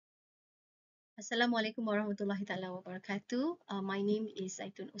Assalamualaikum warahmatullahi taala wabarakatuh. My name is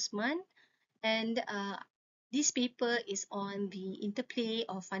Zaiton Osman, and this paper is on the interplay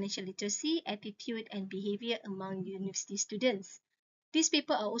of financial literacy, attitude, and behavior among university students. This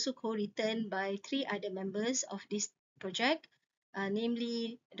paper are also co-written by three other members of this project,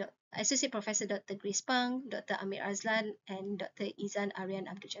 namely Associate Professor Dr. Grace Pang, Dr. Amir Azlan, and Dr. Izan Aryan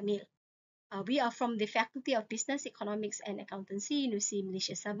Abdul Jamil. We are from the Faculty of Business, Economics, and Accountancy, Universiti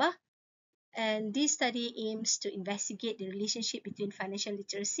Malaysia Sabah. And this study aims to investigate the relationship between financial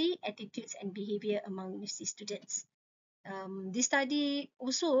literacy, attitudes, and behavior among university students. This study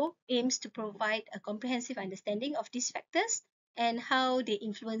also aims to provide a comprehensive understanding of these factors and how they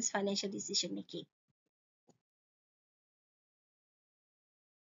influence financial decision making.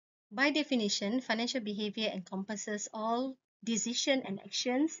 By definition, financial behavior encompasses all decisions and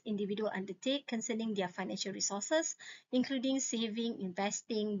actions individuals undertake concerning their financial resources, including saving,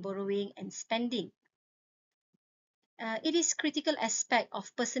 investing, borrowing, and spending. It is a critical aspect of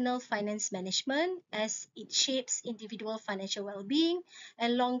personal finance management as it shapes individual financial well-being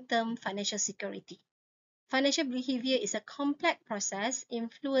and long-term financial security. Financial behavior is a complex process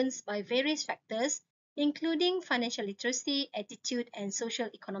influenced by various factors, including financial literacy, attitude, and social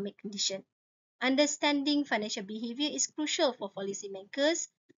economic condition. Understanding financial behavior is crucial for policymakers,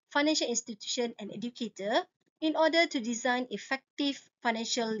 financial institutions, and educators in order to design effective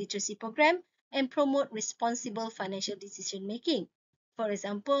financial literacy programs and promote responsible financial decision making. For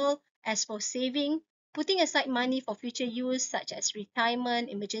example, as for saving, putting aside money for future use such as retirement,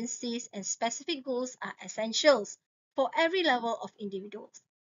 emergencies, and specific goals are essentials for every level of individuals,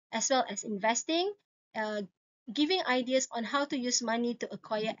 as well as investing, uh, giving ideas on how to use money to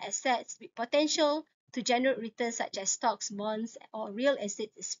acquire assets with potential to generate returns such as stocks, bonds, or real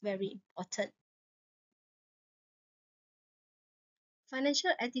estate is very important.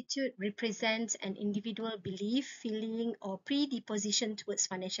 Financial attitude represents an individual belief, feeling, or predisposition towards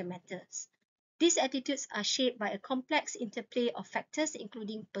financial matters. These attitudes are shaped by a complex interplay of factors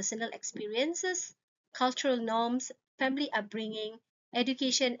including personal experiences, cultural norms, family upbringing,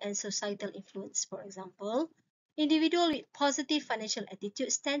 education, and societal influence. For example, individuals with positive financial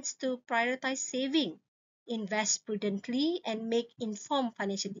attitudes tends to prioritize saving, invest prudently, and make informed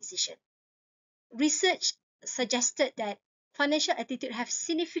financial decisions. Research suggested that financial attitude have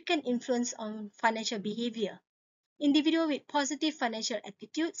significant influence on financial behavior. Individuals with positive financial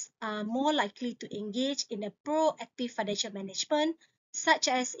attitudes are more likely to engage in a proactive financial management, such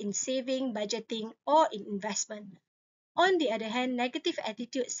as in saving, budgeting, or in investment. On the other hand, negative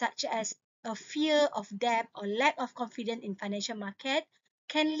attitudes such as a fear of debt or lack of confidence in financial market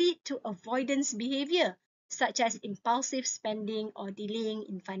can lead to avoidance behavior, such as impulsive spending or delaying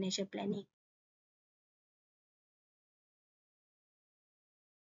in financial planning.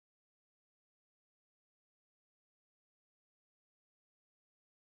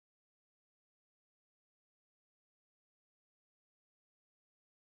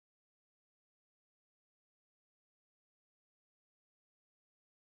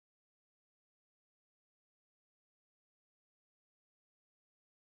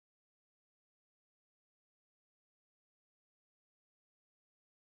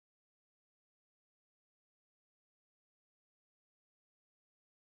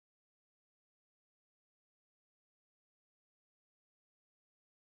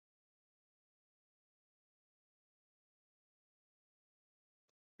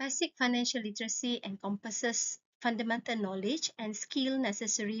 Basic financial literacy encompasses fundamental knowledge and skill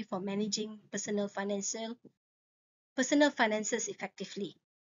necessary for managing personal finances effectively.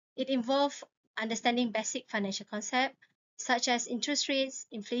 It involves understanding basic financial concepts such as interest rates,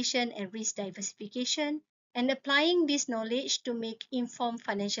 inflation, and risk diversification, and applying this knowledge to make informed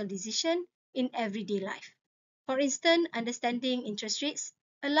financial decisions in everyday life. For instance, understanding interest rates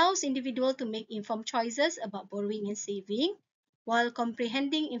allows individuals to make informed choices about borrowing and saving, while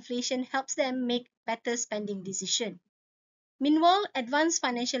comprehending inflation helps them make better spending decisions. Meanwhile, advanced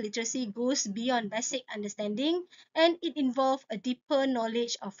financial literacy goes beyond basic understanding and it involves a deeper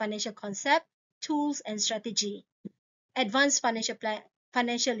knowledge of financial concepts, tools, and strategy. Advanced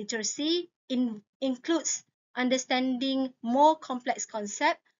financial literacy includes understanding more complex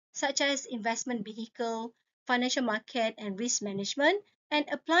concepts such as investment vehicle, financial market, and risk management, and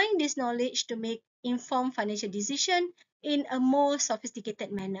applying this knowledge to make informed financial decisions in a more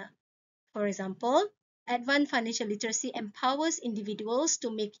sophisticated manner. For example, advanced financial literacy empowers individuals to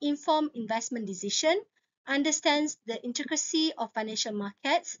make informed investment decisions, understands the intricacy of financial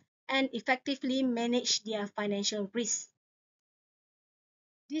markets, and effectively manage their financial risks.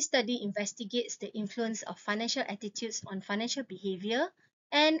 This study investigates the influence of financial attitudes on financial behavior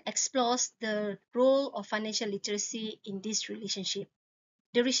and explores the role of financial literacy in this relationship.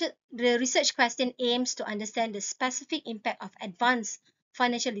 The research question aims to understand the specific impact of advanced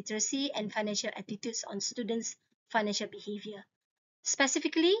financial literacy and financial attitudes on students' financial behavior.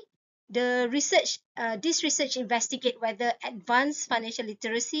 Specifically, this research investigate whether advanced financial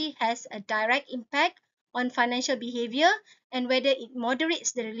literacy has a direct impact on financial behavior and whether it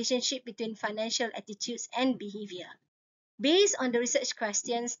moderates the relationship between financial attitudes and behavior. Based on the research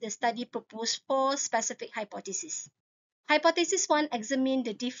questions, the study proposed 4 specific hypotheses. Hypothesis 1 examined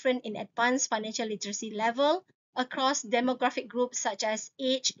the difference in advanced financial literacy level across demographic groups such as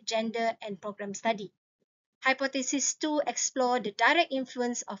age, gender, and program study. Hypothesis 2 explored the direct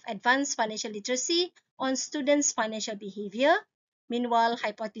influence of advanced financial literacy on students' financial behavior. Meanwhile,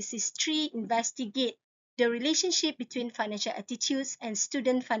 Hypothesis 3 investigate the relationship between financial attitudes and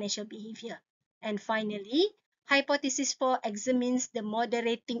student financial behavior. And finally, Hypothesis 4 examines the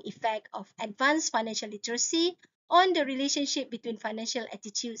moderating effect of advanced financial literacy on the relationship between financial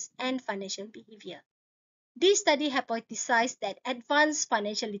attitudes and financial behavior. This study hypothesized that advanced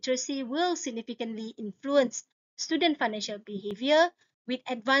financial literacy will significantly influence student financial behavior, with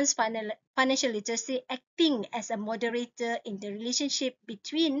advanced financial literacy acting as a moderator in the relationship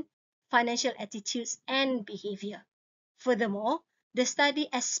between financial attitudes and behavior. Furthermore, the study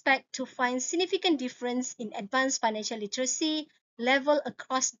expects to find significant difference in advanced financial literacy level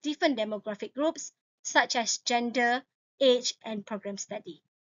across different demographic groups such as gender, age, and program study.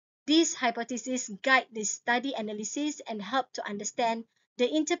 These hypotheses guide the study analysis and help to understand the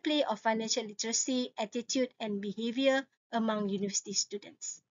interplay of financial literacy, attitude, and behavior among university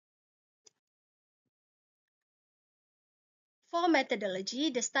students. For methodology,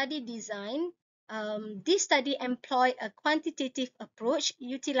 the study design, this study employed a quantitative approach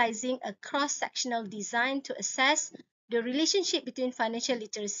utilizing a cross-sectional design to assess the relationship between financial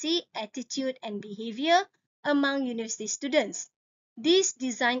literacy, attitude, and behavior among university students. This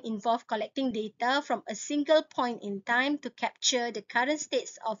design involved collecting data from a single point in time to capture the current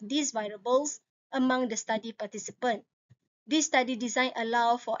states of these variables among the study participants. This study design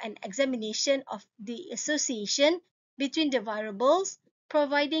allows for an examination of the association between the variables,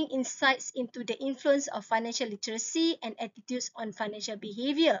 providing insights into the influence of financial literacy and attitudes on financial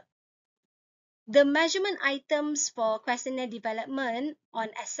behavior. The measurement items for questionnaire development on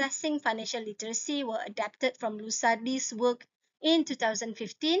assessing financial literacy were adapted from Lusardi's work in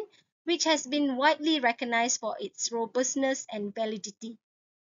 2015, which has been widely recognized for its robustness and validity.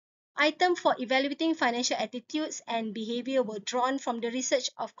 Items for evaluating financial attitudes and behavior were drawn from the research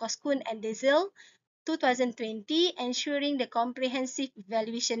of Koskun and Desil, 2020, ensuring the comprehensive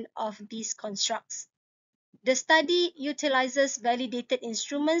evaluation of these constructs. The study utilizes validated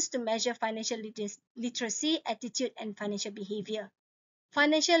instruments to measure financial literacy, attitude, and financial behavior.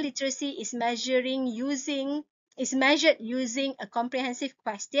 Financial literacy is measured using a comprehensive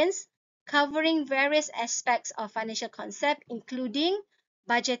questions covering various aspects of financial concept, including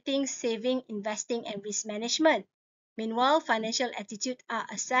budgeting, saving, investing, and risk management. Meanwhile, financial attitudes are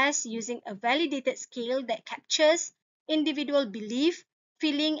assessed using a validated scale that captures individual belief,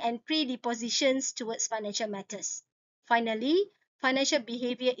 feeling, and predispositions towards financial matters. Finally, financial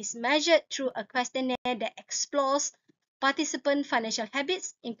behavior is measured through a questionnaire that explores participant financial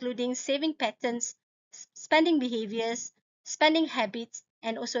habits, including saving patterns, spending behaviors, spending habits,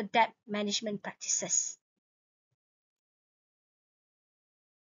 and also debt management practices.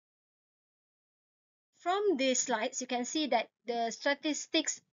 From these slides, you can see that the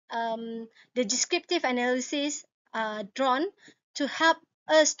statistics, the descriptive analysis are drawn to help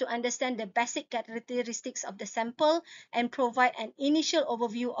us to understand the basic characteristics of the sample and provide an initial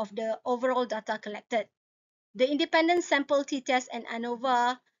overview of the overall data collected. The independent sample t-test and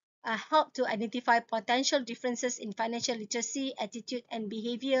ANOVA help to identify potential differences in financial literacy, attitude, and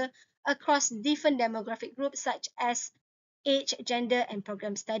behavior across different demographic groups such as age, gender, and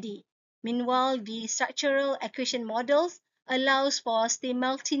program study. Meanwhile, the structural equation models allows for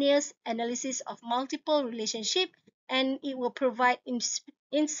simultaneous analysis of multiple relationships, and it will provide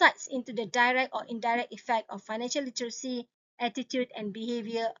insights into the direct or indirect effect of financial literacy, attitude, and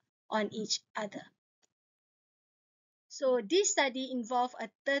behavior on each other. So this study involved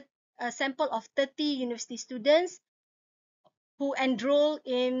a sample of 30 university students who enroll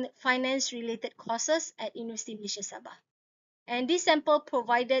in finance-related courses at Universiti Malaysia Sabah. And this sample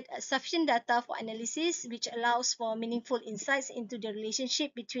provided sufficient data for analysis, which allows for meaningful insights into the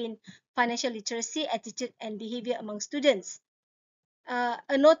relationship between financial literacy, attitude, and behavior among students.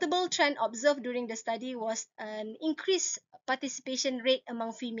 A notable trend observed during the study was an increased participation rate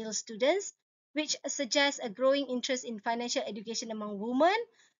among female students, which suggests a growing interest in financial education among women,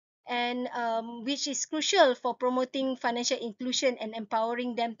 and which is crucial for promoting financial inclusion and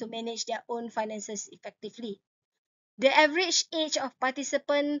empowering them to manage their own finances effectively. The average age of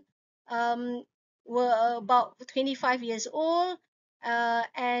participants um, were about 25 years old,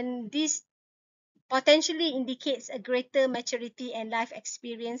 and this potentially indicates a greater maturity and life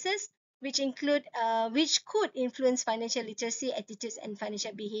experiences, which could influence financial literacy, attitudes, and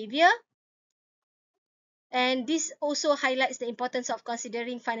financial behavior. And this also highlights the importance of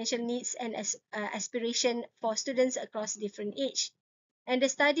considering financial needs and aspiration for students across different age. And the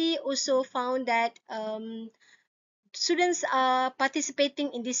study also found that students are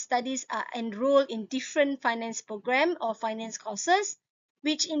participating in these studies are enrolled in different finance program or finance courses,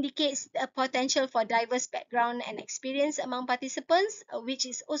 which indicates a potential for diverse background and experience among participants, which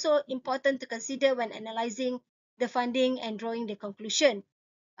is also important to consider when analyzing the funding and drawing the conclusion.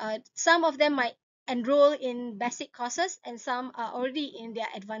 Some of them might enroll in basic courses and some are already in their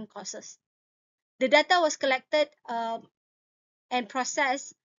advanced courses. The data was collected and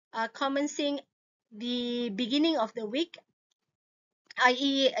processed commencing the beginning of the week,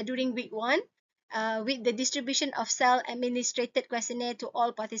 i.e. during week 1, with the distribution of self-administered questionnaire to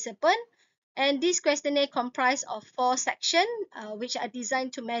all participants. And this questionnaire comprised of 4 sections, which are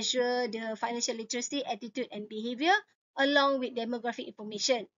designed to measure the financial literacy, attitude, and behavior, along with demographic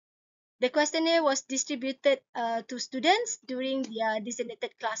information. The questionnaire was distributed to students during their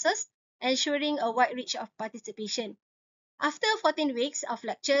designated classes, ensuring a wide range of participation. After 14 weeks of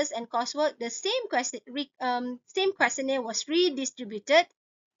lectures and coursework, the same questionnaire was redistributed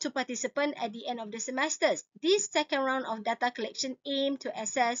to participants at the end of the semesters. This second round of data collection aimed to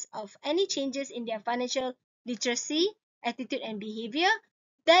assess of any changes in their financial literacy, attitude, and behavior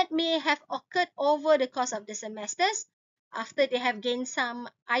that may have occurred over the course of the semesters after they have gained some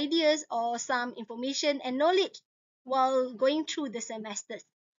ideas or some information and knowledge while going through the semesters.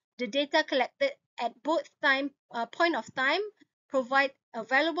 The data collected at both point of time provide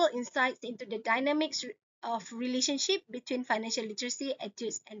valuable insights into the dynamics of relationship between financial literacy,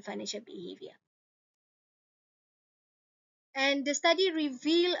 attitudes, and financial behavior. And the study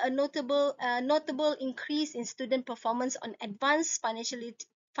revealed a notable increase in student performance on advanced financial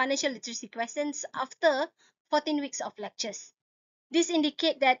literacy questions after 14 weeks of lectures. This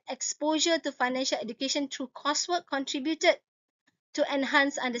indicates that exposure to financial education through coursework contributed to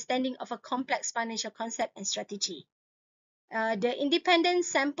enhance understanding of a complex financial concept and strategy. The independent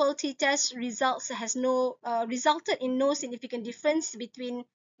sample t-test results resulted in no significant difference between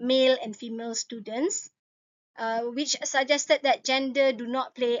male and female students, which suggested that gender do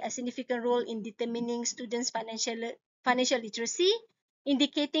not play a significant role in determining students' financial literacy,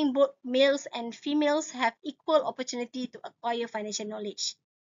 indicating both males and females have equal opportunity to acquire financial knowledge.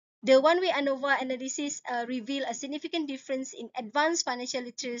 The one-way ANOVA analysis revealed a significant difference in advanced financial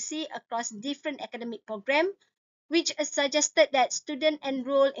literacy across different academic programs, which suggested that students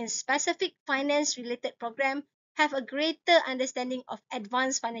enrolled in specific finance-related programs have a greater understanding of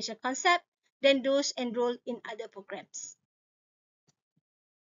advanced financial concepts than those enrolled in other programs.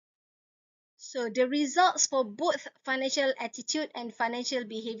 So the results for both financial attitude and financial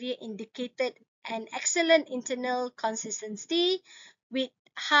behavior indicated an excellent internal consistency with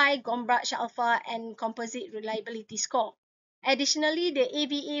high Gombrach alpha and composite reliability score. Additionally, the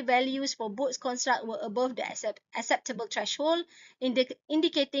AVA values for both constructs were above the acceptable threshold,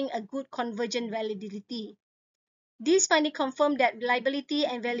 indicating a good convergent validity. This finding confirmed that reliability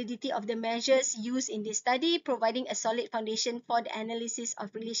and validity of the measures used in this study, providing a solid foundation for the analysis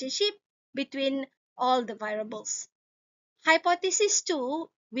of relationship between all the variables. Hypothesis 2,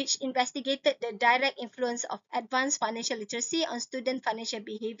 which investigated the direct influence of advanced financial literacy on student financial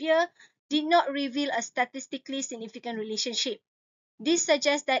behavior, did not reveal a statistically significant relationship. This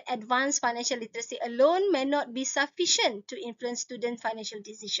suggests that advanced financial literacy alone may not be sufficient to influence student financial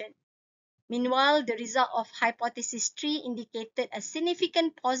decisions. Meanwhile, the result of hypothesis 3 indicated a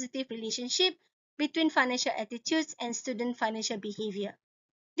significant positive relationship between financial attitudes and student financial behavior.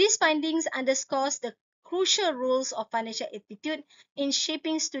 These findings underscores the crucial roles of financial attitude in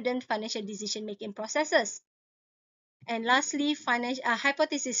shaping student financial decision-making processes. And lastly,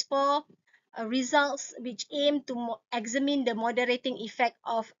 hypothesis 4 results which aim to examine the moderating effect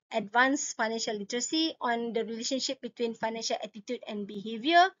of advanced financial literacy on the relationship between financial attitude and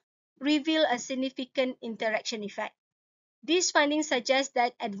behavior reveal a significant interaction effect. These findings suggest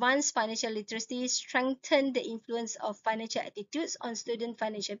that advanced financial literacy strengthen the influence of financial attitudes on student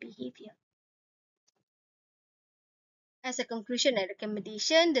financial behavior. As a conclusion and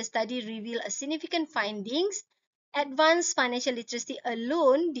recommendation, the study revealed a significant findings Advanced financial literacy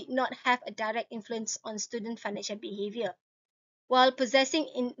alone did not have a direct influence on student financial behavior. While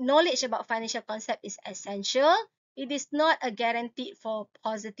possessing knowledge about financial concept is essential, it is not a guarantee for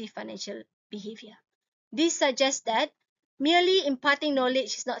positive financial behavior. This suggests that merely imparting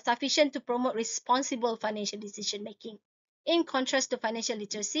knowledge is not sufficient to promote responsible financial decision making. In contrast to financial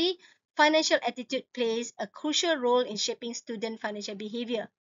literacy, financial attitude plays a crucial role in shaping student financial behavior.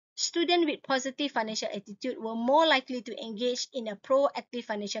 Students with positive financial attitude were more likely to engage in a proactive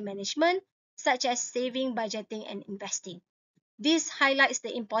financial management, such as saving, budgeting, and investing. This highlights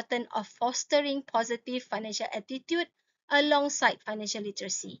the importance of fostering positive financial attitude alongside financial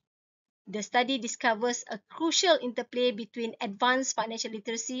literacy. The study discovers a crucial interplay between advanced financial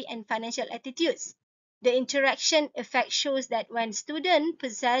literacy and financial attitudes. The interaction effect shows that when students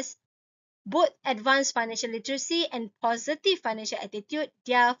possess both advanced financial literacy and positive financial attitude,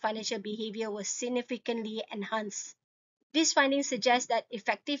 their financial behavior was significantly enhanced. This finding suggests that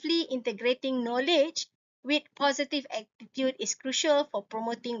effectively integrating knowledge with positive attitude is crucial for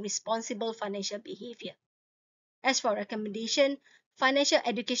promoting responsible financial behavior. As for recommendation, financial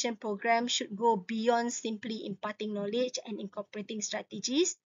education programs should go beyond simply imparting knowledge and incorporating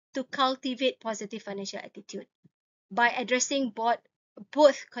strategies to cultivate positive financial attitude. By addressing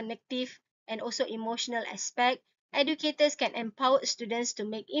both cognitive and also emotional aspect, educators can empower students to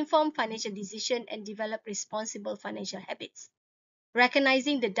make informed financial decisions and develop responsible financial habits.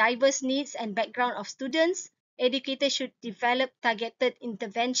 Recognizing the diverse needs and background of students, educators should develop targeted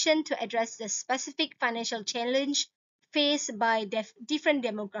intervention to address the specific financial challenge faced by different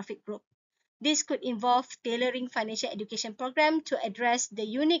demographic groups. This could involve tailoring financial education programs to address the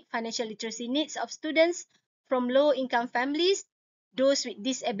unique financial literacy needs of students from low-income families, those with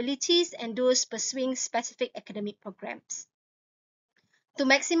disabilities, and those pursuing specific academic programs. To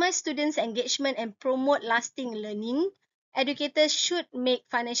maximize students' engagement and promote lasting learning, educators should make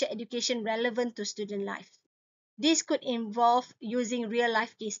financial education relevant to student life. This could involve using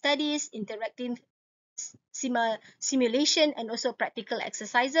real-life case studies, interactive simulation, and also practical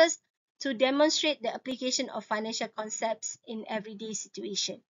exercises to demonstrate the application of financial concepts in everyday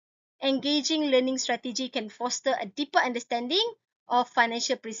situations. Engaging learning strategy can foster a deeper understanding of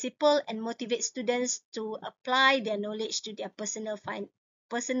financial principles and motivate students to apply their knowledge to their personal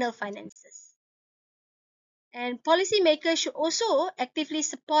finances. And policymakers should also actively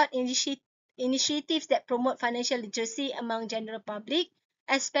support initiatives that promote financial literacy among general public,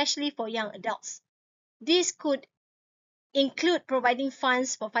 especially for young adults. This could include providing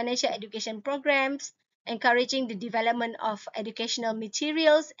funds for financial education programs, encouraging the development of educational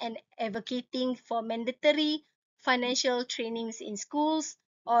materials, and advocating for mandatory financial trainings in schools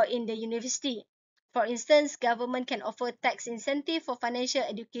or in the university. For instance, government can offer tax incentive for financial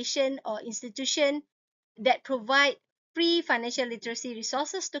education or institution that provide free financial literacy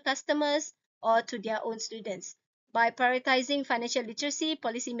resources to customers or to their own students. By prioritizing financial literacy,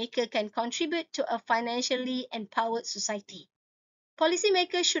 policymakers can contribute to a financially empowered society.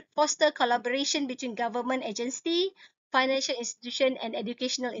 Policymakers should foster collaboration between government agencies, financial institutions, and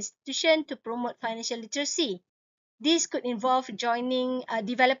educational institutions to promote financial literacy. This could involve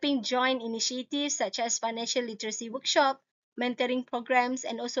developing joint initiatives such as financial literacy workshop, mentoring programs,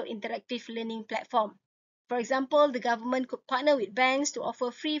 and also interactive learning platform. For example, the government could partner with banks to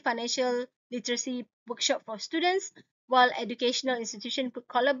offer free financial literacy workshop for students, while educational institutions could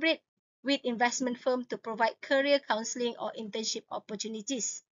collaborate with investment firms to provide career counseling or internship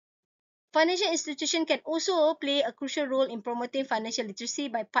opportunities. Financial institutions can also play a crucial role in promoting financial literacy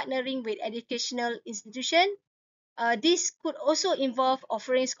by partnering with educational institutions. This could also involve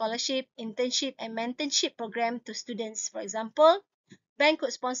offering scholarship, internship, and mentorship programs to students. For example, bank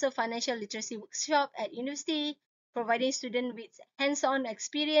could sponsor financial literacy workshop at university, providing students with hands-on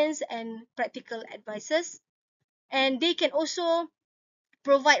experience and practical advices. And they can also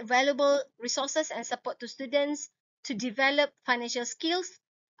provide valuable resources and support to students to develop financial skills,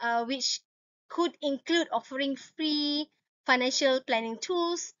 which could include offering free financial planning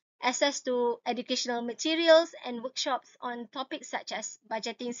tools, access to educational materials, and workshops on topics such as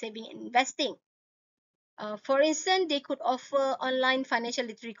budgeting, saving, and investing. For instance, they could offer online financial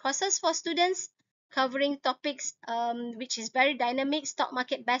literacy courses for students covering topics which is very dynamic, stock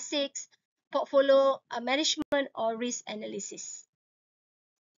market basics, portfolio management, or risk analysis.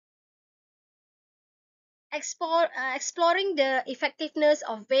 Exploring the effectiveness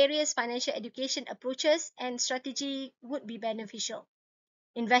of various financial education approaches and strategy would be beneficial.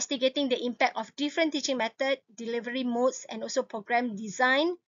 Investigating the impact of different teaching methods, delivery modes, and also program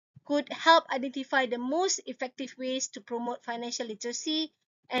design could help identify the most effective ways to promote financial literacy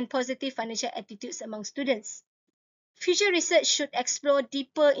and positive financial attitudes among students. Future research should explore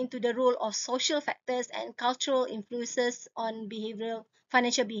deeper into the role of social factors and cultural influences on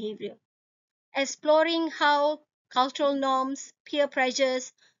financial behavior, exploring how cultural norms, peer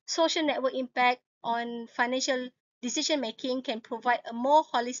pressures, social network impact on financial decision making can provide a more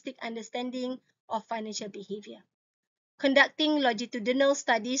holistic understanding of financial behavior. Conducting longitudinal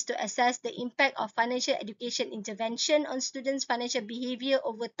studies to assess the impact of financial education intervention on students' financial behavior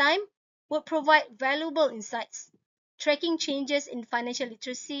over time would provide valuable insights. Tracking changes in financial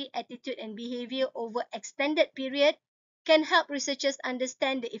literacy, attitude, and behavior over extended period can help researchers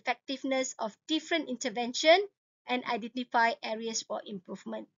understand the effectiveness of different intervention and identify areas for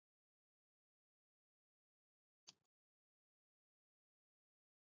improvement.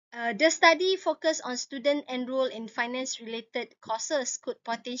 The study focused on students enrolled in finance-related courses could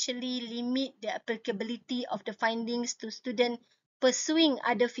potentially limit the applicability of the findings to students pursuing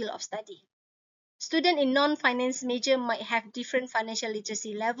other fields of study. Students in non-finance major might have different financial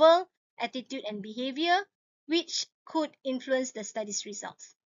literacy level, attitude, and behavior, which could influence the study's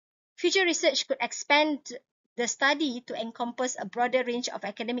results. Future research could expand the study to encompass a broader range of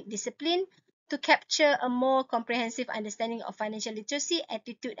academic discipline to capture a more comprehensive understanding of financial literacy,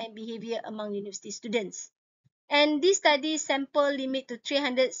 attitude, and behavior among university students. And this study sample limit to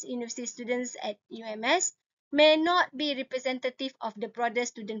 300 university students at UMS may not be representative of the broader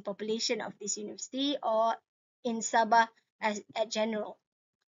student population of this university or in Sabah at general.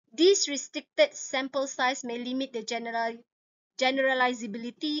 This restricted sample size may limit the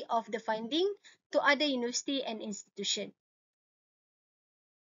generalizability of the finding to other university and institution.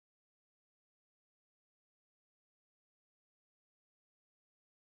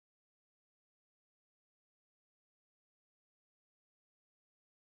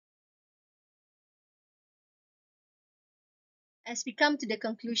 As we come to the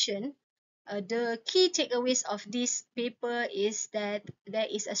conclusion, the key takeaways of this paper is that there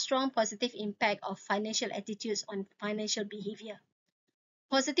is a strong positive impact of financial attitudes on financial behavior.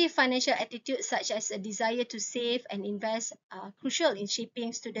 Positive financial attitudes such as a desire to save and invest are crucial in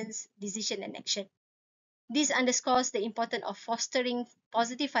shaping students' decision and action. This underscores the importance of fostering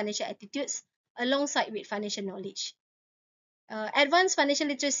positive financial attitudes alongside with financial knowledge. Advanced financial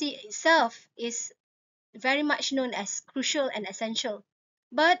literacy itself is very much known as crucial and essential,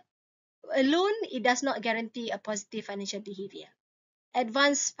 but alone it does not guarantee a positive financial behavior.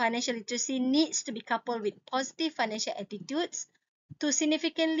 Advanced financial literacy needs to be coupled with positive financial attitudes to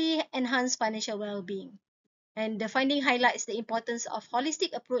significantly enhance financial well-being. And the finding highlights the importance of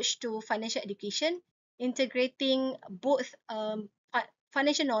holistic approach to financial education, integrating both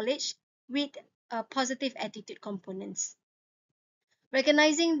financial knowledge with positive attitude components.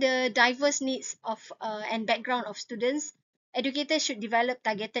 Recognizing the diverse needs of and background of students, educators should develop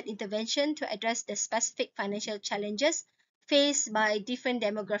targeted intervention to address the specific financial challenges faced by different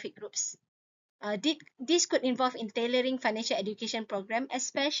demographic groups. This could involve in tailoring financial education program,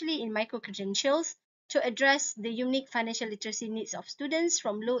 especially in micro-credentials, to address the unique financial literacy needs of students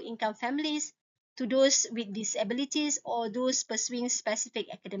from low-income families to those with disabilities or those pursuing specific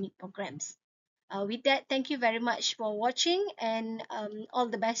academic programs. With that, thank you very much for watching and all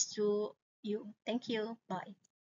the best to you. Thank you. Bye.